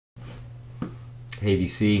Hey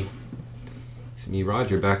VC, it's me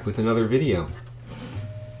Roger back with another video.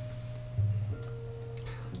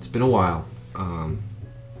 It's been a while.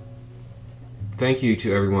 Thank you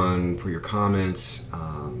to everyone for your comments.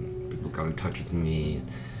 People got in touch with me.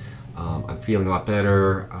 I'm feeling a lot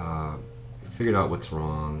better. Figured out what's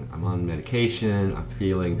wrong. I'm on medication. I'm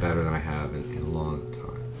feeling better than I have in a long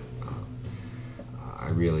time. I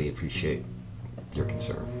really appreciate your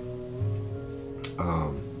concern.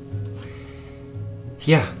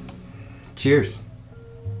 Yeah, cheers.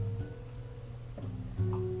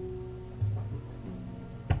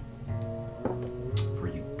 For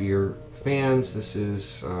you beer fans, this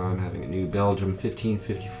is, I'm having a New Belgium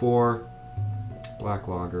 1554 black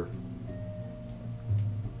lager.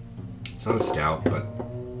 It's not a stout, but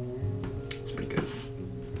it's pretty good.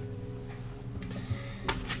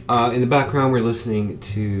 In the background, we're listening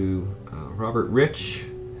to Robert Rich,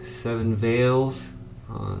 Seven Veils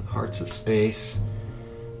on Hearts of Space.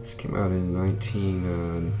 This came out in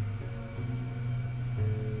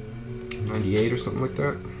 1998 or something like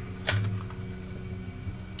that.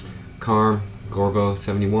 Carm, Gorvo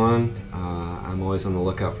 71. I'm always on the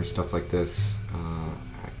lookout for stuff like this.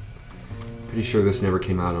 Pretty sure this never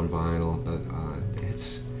came out on vinyl, but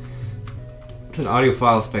it's an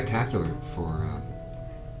audiophile spectacular for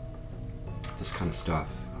this kind of stuff.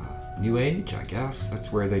 New Age, I guess.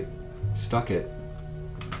 That's where they stuck it.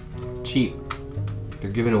 Cheap. They're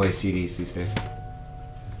giving away CDs these days.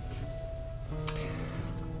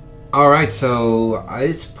 Alright, so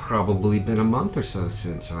it's probably been a month or so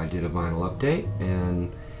since I did a vinyl update,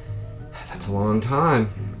 and that's a long time.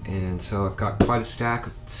 And so I've got quite a stack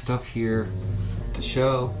of stuff here to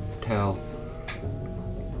show, tell.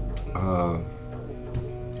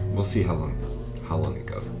 We'll see how long it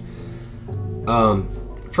goes.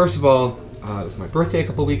 First of all, it was my birthday a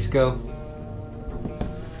couple weeks ago.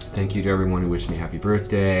 Thank you to everyone who wished me happy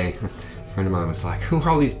birthday. A friend of mine was like, who are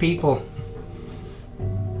all these people?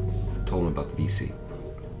 Told him about the VC.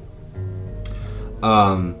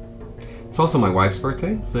 It's also my wife's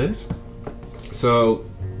birthday, Liz. So,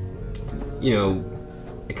 you know,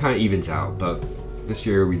 it kind of evens out, but this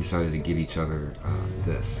year we decided to give each other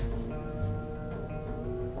this.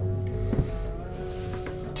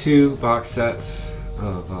 2 box sets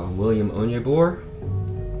of William Onyebor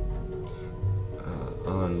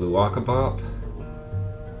on Luakabop.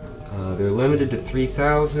 They're limited to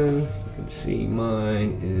 3,000. You can see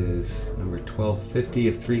mine is number 1250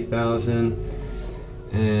 of 3,000,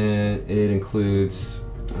 and it includes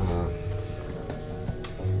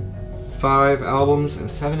 5 albums and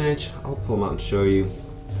a 7-inch. I'll pull them out and show you.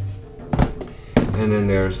 And then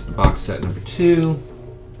there's the box set number 2,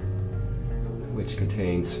 which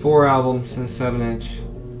contains 4 albums and a 7-inch.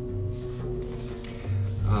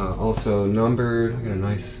 Also numbered. I got a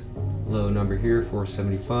nice low number here,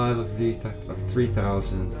 475 of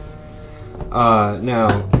 3,000. Now,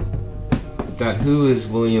 that Who is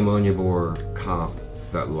William Onyebor comp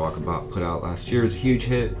that Luakabop put out last year is a huge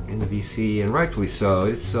hit in the VC, and rightfully so.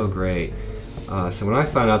 It's so great. So when I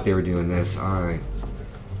found out they were doing this, I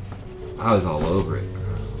was all over it.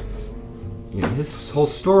 You know, his whole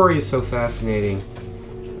story is so fascinating.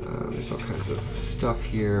 There's all kinds of stuff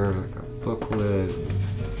here, like a booklet,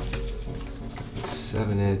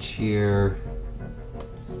 7-inch here.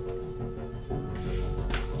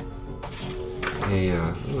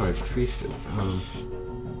 I traced it.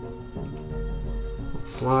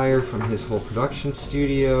 Flyer from his whole production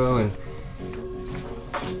studio, and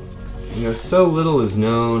you know, so little is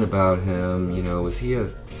known about him. You know, was he a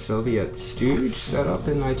Soviet stooge set up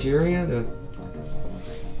in Nigeria to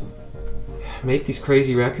make these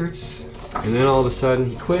crazy records, and then all of a sudden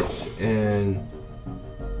he quits and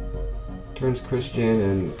turns Christian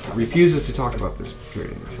and refuses to talk about this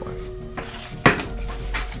period in his life.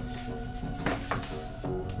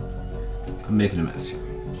 I'm making a mess here.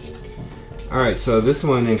 Alright, so this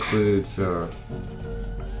one includes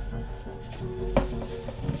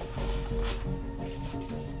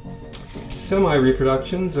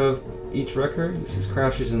semi-reproductions of each record. This is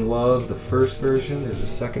Crashes in Love, the first version. There's a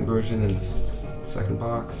second version in this second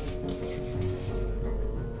box.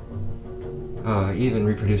 Even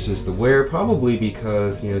reproduces the wear, probably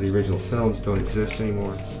because, you know, the original films don't exist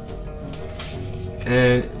anymore.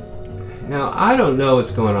 And now I don't know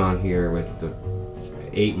what's going on here with the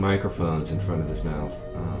 8 microphones in front of his mouth.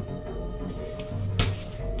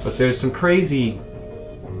 But there's some crazy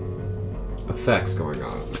effects going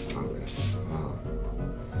on this.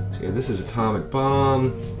 So yeah, this is Atomic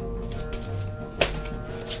Bomb.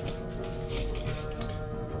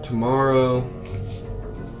 Tomorrow.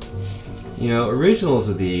 You know, originals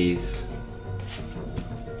of these,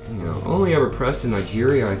 You know, only ever pressed in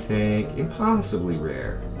Nigeria, I think. Impossibly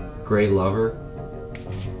rare. Grey Lover.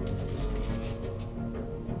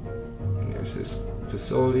 And there's his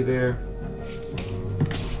facility there.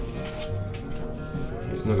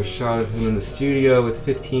 Here's another shot of him in the studio with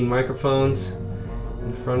 15 microphones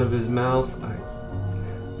in front of his mouth.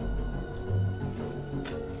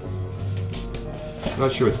 I'm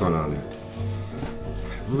not sure what's going on there.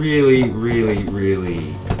 Really, really,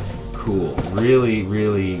 really cool. Really,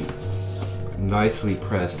 really nicely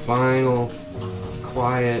pressed vinyl.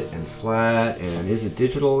 Quiet and flat. And is it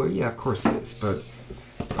digital? Yeah, of course it is. But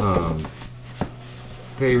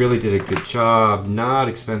they really did a good job. Not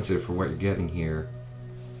expensive for what you're getting here.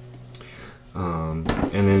 And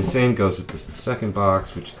then same goes with the second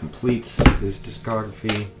box, which completes his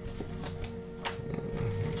discography.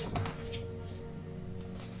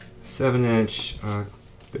 7-inch.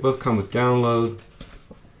 They both come with download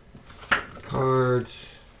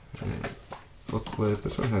cards and booklet.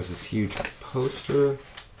 This one has this huge poster.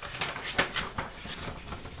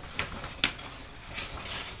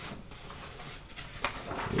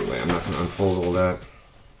 Anyway, I'm not going to unfold all that.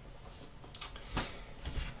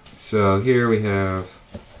 So here we have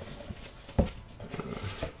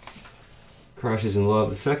Crashes in Love,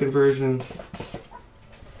 the second version.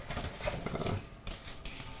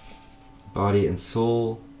 Body and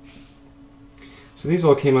Soul. So these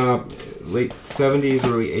all came out late 70s,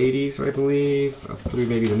 early 80s, I believe, up through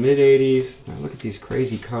maybe the mid 80s. Now look at these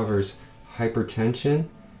crazy covers. Hypertension.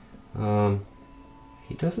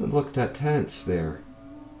 He doesn't look that tense there.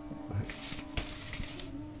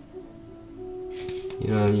 You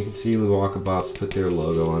know, and you can see Luwaka Bops put their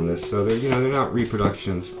logo on this, so they're, you know, they're not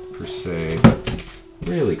reproductions per se.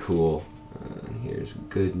 Really cool. Here's a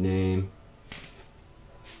good name.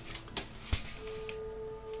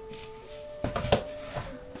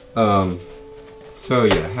 So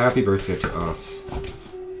yeah, happy birthday to us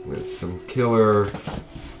with some killer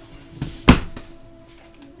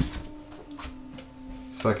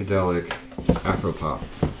psychedelic Afropop.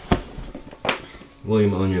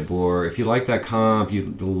 William Onyeabor. If you like that comp,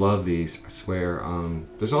 you'd love these, I swear.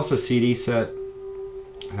 There's also a CD set.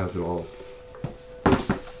 It has it all.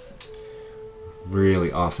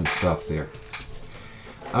 Really awesome stuff there.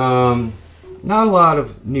 Not a lot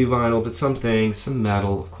of new vinyl, but some things. Some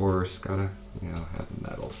metal, of course. Gotta, you know, have the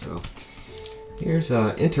metal. So here's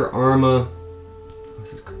Inter Arma.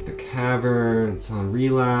 This is The Cavern. It's on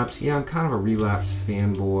Relapse. Yeah, I'm kind of a Relapse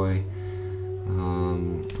fanboy. I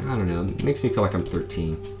don't know. It makes me feel like I'm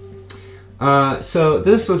 13. So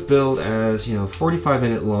this was billed as, you know,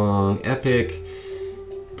 45-minute long, epic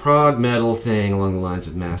prog metal thing along the lines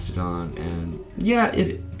of Mastodon, and yeah,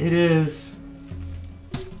 it is.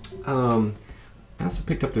 I also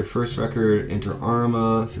picked up their first record, Inter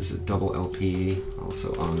Arma. This is a double LP,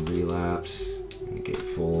 also on Relapse,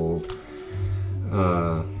 Gatefold.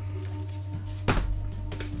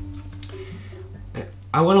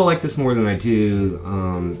 I want to like this more than I do.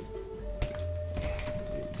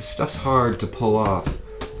 The stuff's hard to pull off.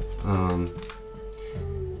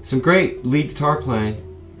 Some great lead guitar playing,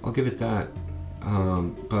 I'll give it that.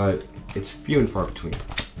 But it's few and far between.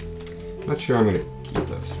 I'm not sure I'm going to keep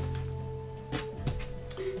those.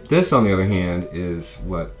 This, on the other hand, is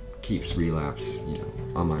what keeps Relapse, you know,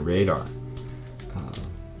 on my radar.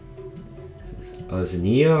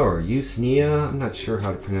 Uznia or Usnia, I'm not sure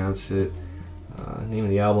how to pronounce it. Name of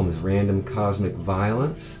the album is Random Cosmic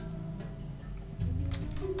Violence.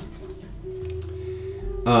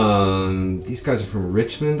 These guys are from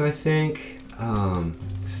Richmond, I think.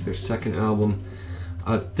 This is their second album.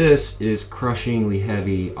 This is crushingly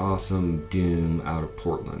heavy, awesome doom out of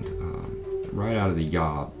Portland. Right out of the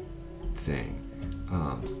Yob thing.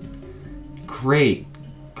 Great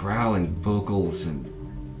growling vocals and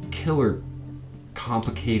killer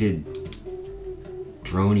complicated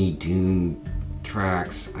droney doom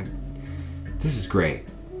tracks. This is great,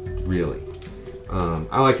 really.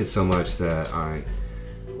 I liked it so much that I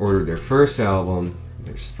ordered their first album,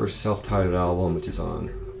 their first self-titled album, which is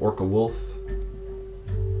on Orca Wolf.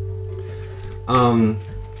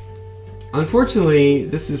 Unfortunately,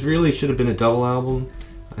 this really should have been a double album.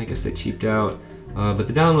 I guess they cheaped out, but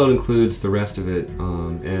the download includes the rest of it,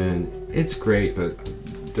 and it's great, but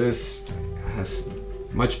this has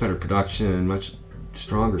much better production, much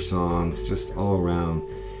stronger songs, just all around.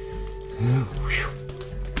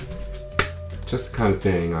 Just the kind of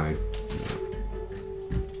thing I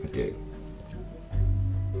dig.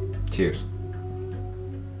 Cheers.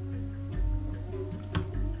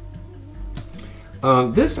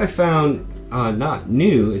 This I found not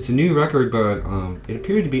new. It's a new record, but it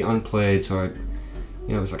appeared to be unplayed, so I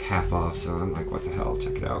You know, it was like half off, so I'm like, what the hell,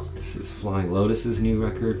 check it out. This is Flying Lotus's new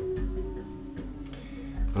record.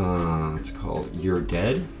 It's called You're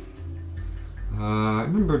Dead. I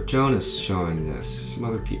remember Jonas showing this. Some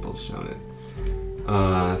other people have shown it.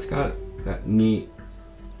 It's got that neat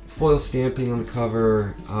foil stamping on the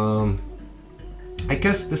cover. I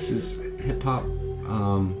guess this is hip-hop.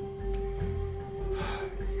 I'm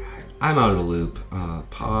out of the loop.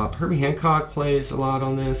 Pop. Herbie Hancock plays a lot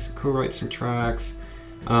on this. Co-writes some tracks.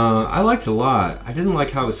 I liked it a lot. I didn't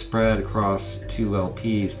like how it was spread across 2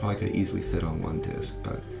 LPs. Probably could easily fit on 1 disc,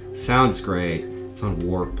 but sound is great. It's on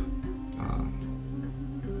Warp.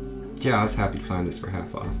 Yeah, I was happy to find this for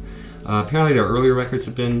half off. Apparently their earlier records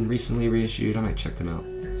have been recently reissued. I might check them out.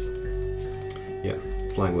 Yeah,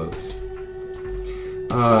 Flying Lotus.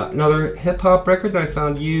 Another hip-hop record that I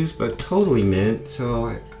found used, but totally mint, so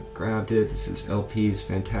I grabbed it. This is LP's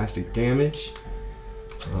Fantastic Damage.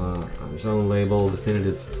 On his own label,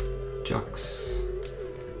 Definitive Jux.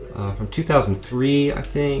 From 2003, I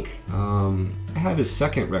think. I have his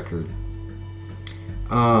second record.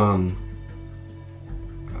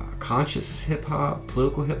 Conscious hip-hop,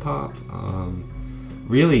 political hip-hop.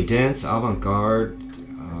 Really dense, avant-garde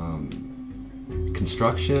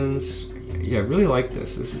constructions. Yeah, I really like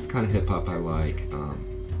this. This is the kind of hip-hop I like.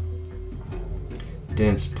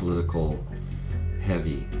 Dense, political,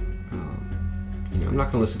 heavy. You know, I'm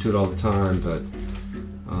not going to listen to it all the time, but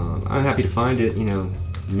I'm happy to find it, you know,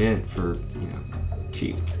 mint for, you know,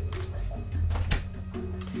 cheap.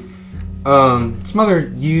 Some other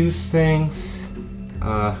used things.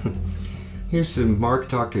 Here's some Mark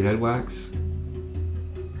Dr. Deadwax,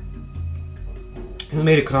 who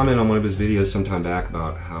made a comment on one of his videos sometime back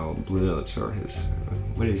about how Blue Notes are his,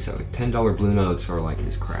 what did he say, like $10 Blue Notes are like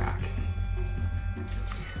his crack.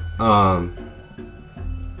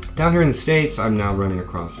 Down here in the States, I'm now running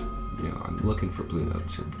across, you know, I'm looking for Blue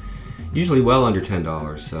Notes, and usually well under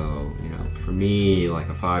 $10, so, you know, for me, like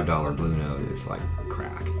a $5 Blue Note is like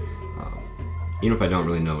crack, even if I don't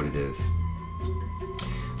really know what it is.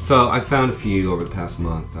 So I found a few over the past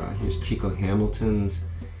month. Here's Chico Hamilton's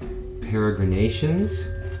Peregrinations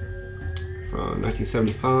from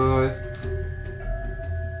 1975.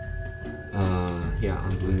 Yeah,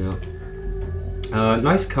 on Blue Note.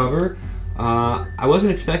 Nice cover. I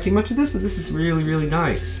wasn't expecting much of this, but this is really, really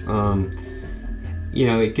nice. You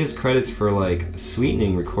know, it gives credits for like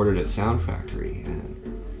sweetening recorded at Sound Factory.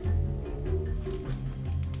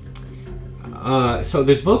 So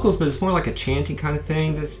there's vocals, but it's more like a chanting kind of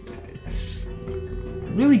thing. That's just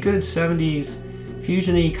really good 70s,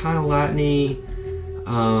 fusion-y, kind of Latin-y.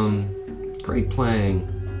 Great playing.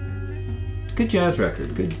 Good jazz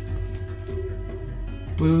record. Good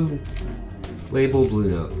Blue label, Blue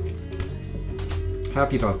Note.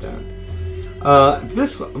 Happy about that.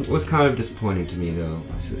 This was kind of disappointing to me, though.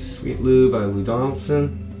 This is Sweet Lou by Lou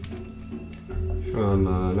Donaldson from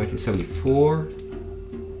 1974.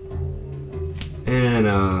 And,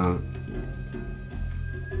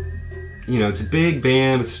 you know, it's a big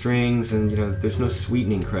band with strings, and, you know, there's no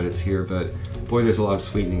sweetening credits here, but boy, there's a lot of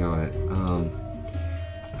sweetening on it.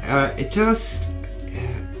 It just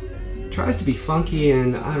tries to be funky,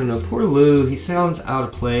 and I don't know, poor Lou, he sounds out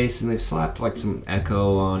of place, and they've slapped like some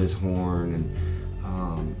echo on his horn, and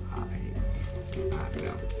I don't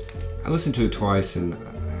know. I listened to it twice, and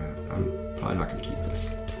I'm probably not going to keep this.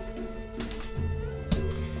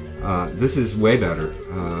 This is way better.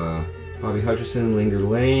 Bobby Hutcherson, Linger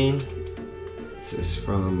Lane. This is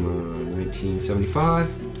from 1975.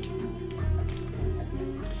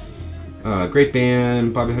 Great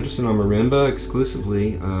band. Bobby Hutcherson on marimba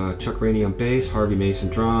exclusively. Chuck Rainey on bass. Harvey Mason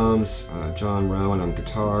drums. John Rowan on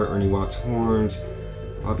guitar. Ernie Watts horns.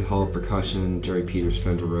 Bobby Hall percussion. Jerry Peters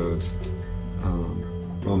Fender Rhodes.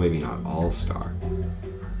 Well, maybe not all-star.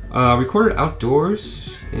 Recorded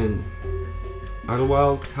outdoors in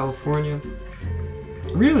Idlewild, California.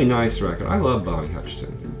 Really nice record. I love Bobby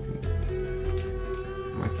Hutcherson.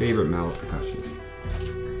 My favorite mallet percussionist.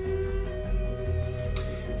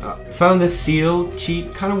 Found this sealed,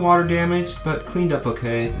 cheap, kind of water damaged, but cleaned up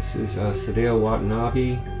okay. This is Sadeo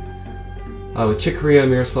Watanabe with Chick Corea,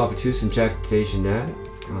 Miroslav Atus, and Jack DeJohnette.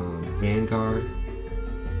 Vanguard.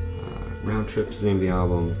 Round Trip is the name of the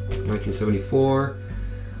album. 1974.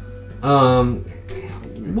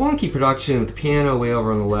 Wonky production with the piano way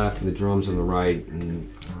over on the left and the drums on the right, and,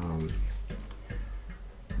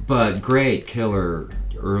 but great, killer,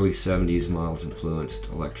 early 70s Miles influenced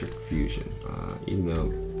electric fusion. Even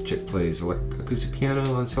though Chick plays acoustic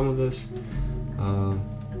piano on some of this.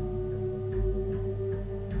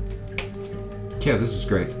 Yeah, this is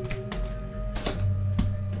great.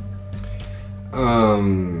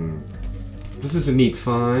 This is a neat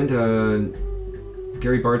find.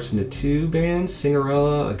 Gary Bart's Natu Band,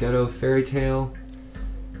 Cinderella, A Ghetto Fairy Tale.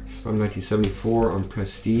 It's from 1974 on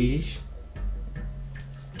Prestige.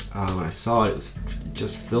 When I saw it, it was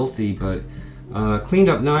just filthy, but cleaned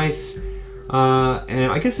up nice.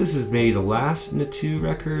 And I guess this is maybe the last Natu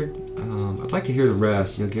record. I'd like to hear the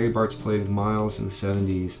rest. You know, Gary Bart's played with Miles in the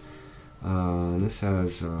 70s. And this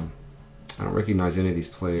has, I don't recognize any of these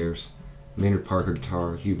players. Maynard Parker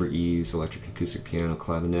guitar, Hubert Eves electric acoustic piano,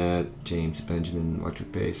 clavinet, James Benjamin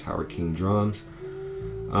electric bass, Howard King drums.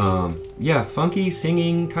 Yeah, funky,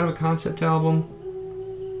 singing, kind of a concept album.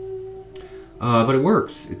 But it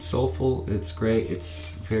works. It's soulful, it's great,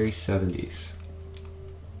 it's very 70s.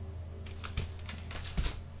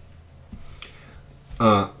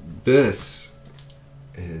 This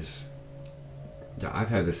is, yeah, I've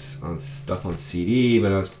had this on stuff on CD,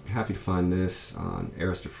 but I was happy to find this on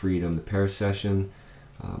Heiress to Freedom, the Paris Session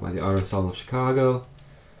by the Art Ensemble of Chicago.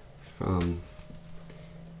 From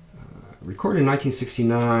recorded in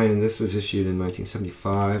 1969, and this was issued in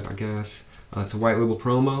 1975, I guess. It's a white label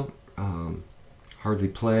promo, hardly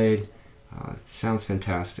played, sounds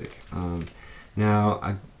fantastic.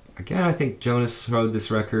 Now, I think Jonas wrote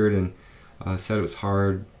this record and said it was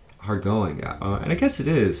hard going, and I guess it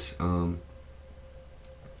is.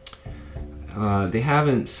 They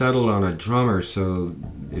haven't settled on a drummer, so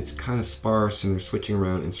it's kind of sparse and they're switching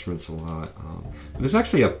around instruments a lot. There's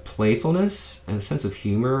actually a playfulness and a sense of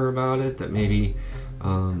humor about it that maybe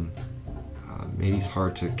it's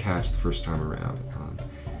hard to catch the first time around.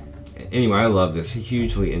 Anyway, I love this.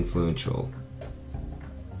 Hugely influential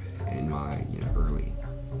in my early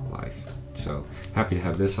life. So happy to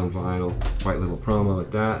have this on vinyl. White label promo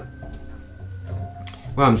at that.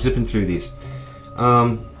 Wow, I'm zipping through these.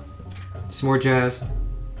 Some more jazz.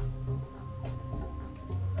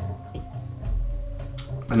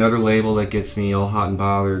 Another label that gets me all hot and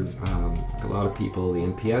bothered. A lot of people, the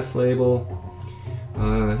MPS label.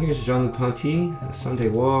 Here's Jean-Luc Ponty, A Sunday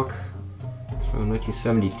Walk. It's from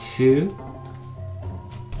 1972.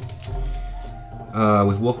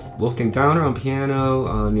 With Wolfgang Downer on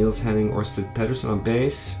piano, Niels Henning Orsted Pedersen on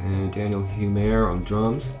bass, and Daniel Humer on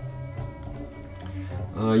drums.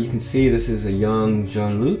 You can see this is a young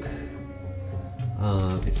Jean-Luc.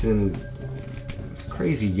 It's in this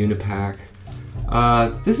crazy Unipack.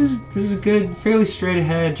 This is a good, fairly straight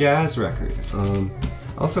ahead jazz record. I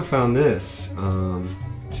also found this,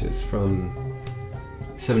 which is from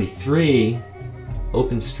 '73,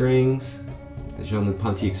 Open Strings, the Jean-Luc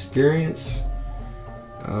Ponty Experience.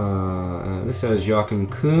 This has Joachim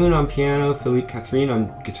Kuhn on piano, Philippe Catherine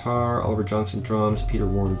on guitar, Oliver Johnson drums, Peter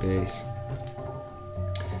Warren bass.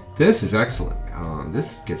 This is excellent.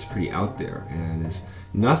 This gets pretty out there and is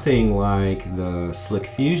nothing like the slick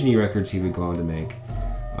fusiony records he would go on to make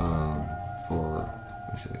for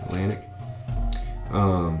Atlantic.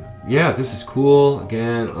 Yeah, this is cool.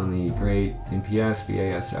 Again, on the great NPS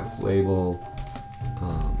BASF label.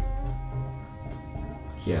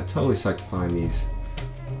 Yeah, totally psyched to find these.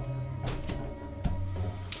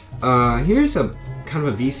 Here's a kind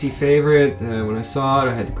of a VC favorite. When I saw it,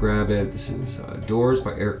 I had to grab it. This is Doors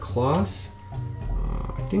by Eric Kloss.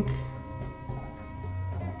 I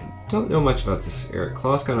don't know much about this Eric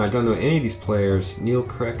Kloss guy. I don't know any of these players. Neil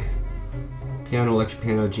Crick, piano, electric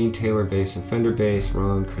piano, Gene Taylor bass and Fender bass,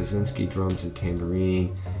 Ron Krasinski drums and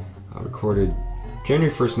tambourine. Recorded January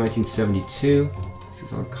 1st, 1972. This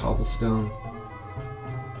is on Cobblestone.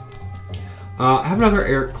 I have another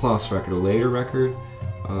Eric Kloss record, a later record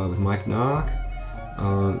with Mike Knock.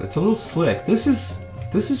 It's a little slick. This is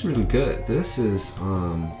really good. This is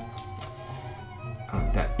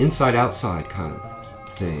that inside-outside kind of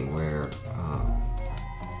thing where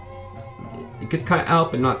it gets kind of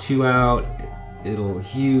out but not too out. It'll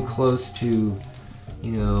hew close to,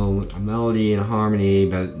 a melody and a harmony,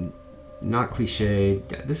 but not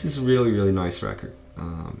cliched. This is a really, really nice record.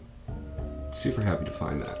 Super happy to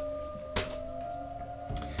find that.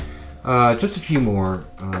 Just a few more.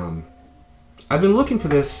 I've been looking for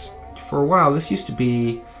this for a while. This used to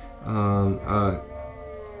be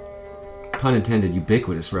pun intended,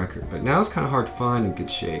 ubiquitous record, but now it's kind of hard to find in good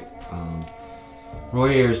shape.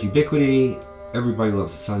 Roy Ayers' Ubiquity, Everybody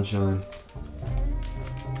Loves the Sunshine.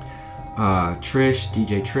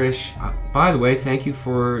 DJ Trish. By the way, thank you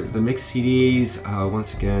for the mixed CDs.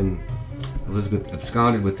 Once again, Elizabeth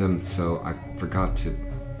absconded with them, so I forgot to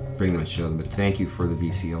bring them and show them, but thank you for the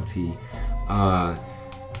VCLT.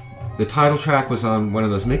 The title track was on one of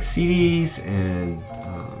those mixed CDs, and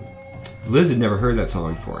Liz had never heard that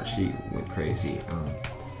song before, and she went crazy.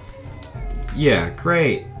 Yeah,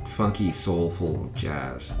 great, funky, soulful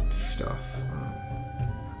jazz stuff.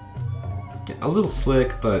 A little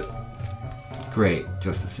slick, but great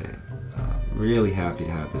just the same. Really happy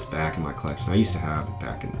to have this back in my collection. I used to have it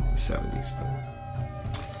back in the 70s, but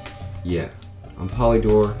yeah. On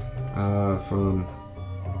Polydor from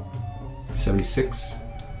 76.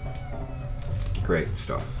 Great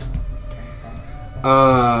stuff.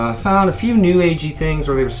 Found a few new agey things,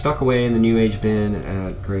 or they were stuck away in the new age bin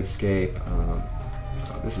at Great Escape.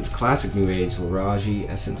 This is classic new age Laraji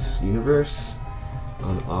Essence Universe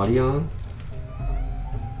on Audion.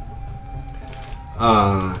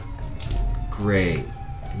 Great,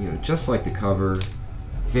 just like the cover,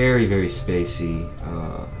 very, very spacey,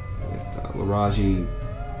 with Laraji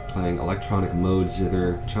playing electronic mode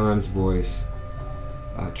zither, chimes voice,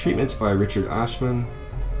 treatments by Richard Ashman.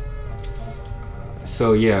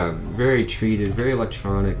 So yeah, very treated, very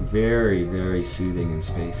electronic, very, very soothing and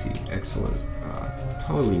spacey, excellent,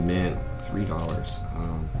 totally mint, $3.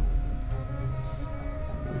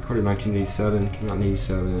 Recorded in 1987, came out in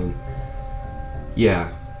 87.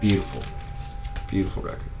 Yeah, beautiful. Beautiful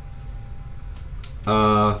record.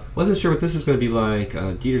 Wasn't sure what this is going to be like.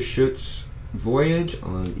 Dieter Schutz Voyage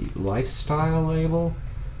on the Lifestyle label.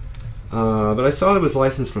 But I saw it was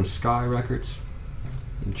licensed from Sky Records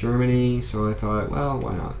in Germany, so I thought, well,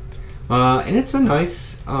 why not? And it's a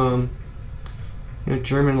nice,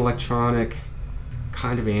 German electronic,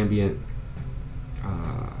 kind of ambient,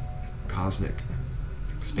 cosmic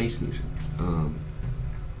space music.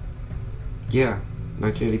 Yeah,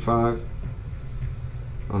 1985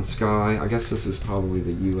 on Sky. I guess this is probably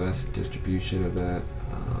the US distribution of that.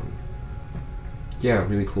 Yeah,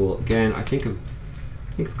 really cool. Again, I think of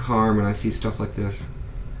Carm when I see stuff like this,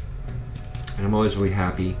 and I'm always really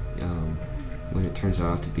happy when it turns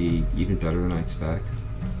out to be even better than I expect.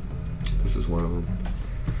 This is one of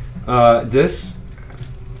them. This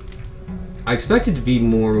I expected to be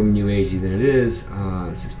more new agey than it is.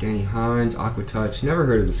 This is Danny Hines, Aqua Touch. Never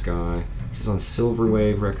heard of this guy. This is on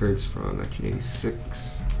Silverwave Records from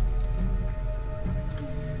 1986.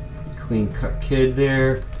 Clean cut kid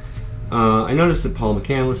there. I noticed that Paul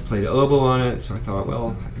McCandless played oboe on it, so I thought,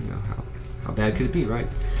 well, how bad could it be, right?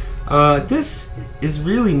 This is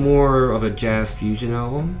really more of a jazz fusion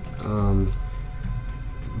album,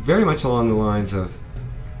 very much along the lines of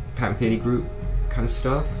Pat Metheny Group kind of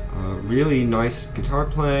stuff. Really nice guitar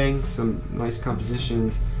playing, some nice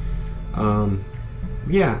compositions.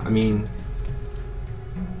 Yeah, I mean,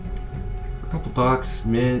 a couple bucks,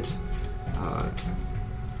 mint,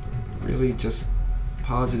 really just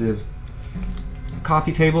positive.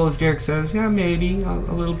 Coffee table, as Derek says, yeah, maybe a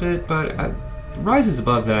little bit, but rises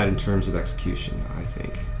above that in terms of execution, I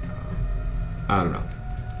think. I don't know.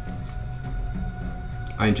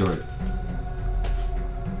 I enjoyed it.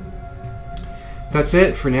 That's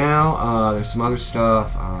it for now. There's some other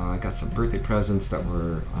stuff. I got some birthday presents that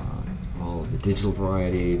were all of the digital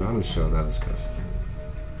variety, but I'm going to show those because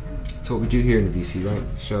that's what we do here in the VC, right?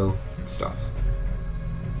 Show stuff.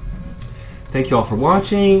 Thank you all for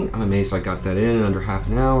watching. I'm amazed I got that in under half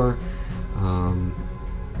an hour.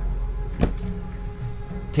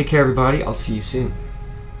 Take care, everybody. I'll see you soon.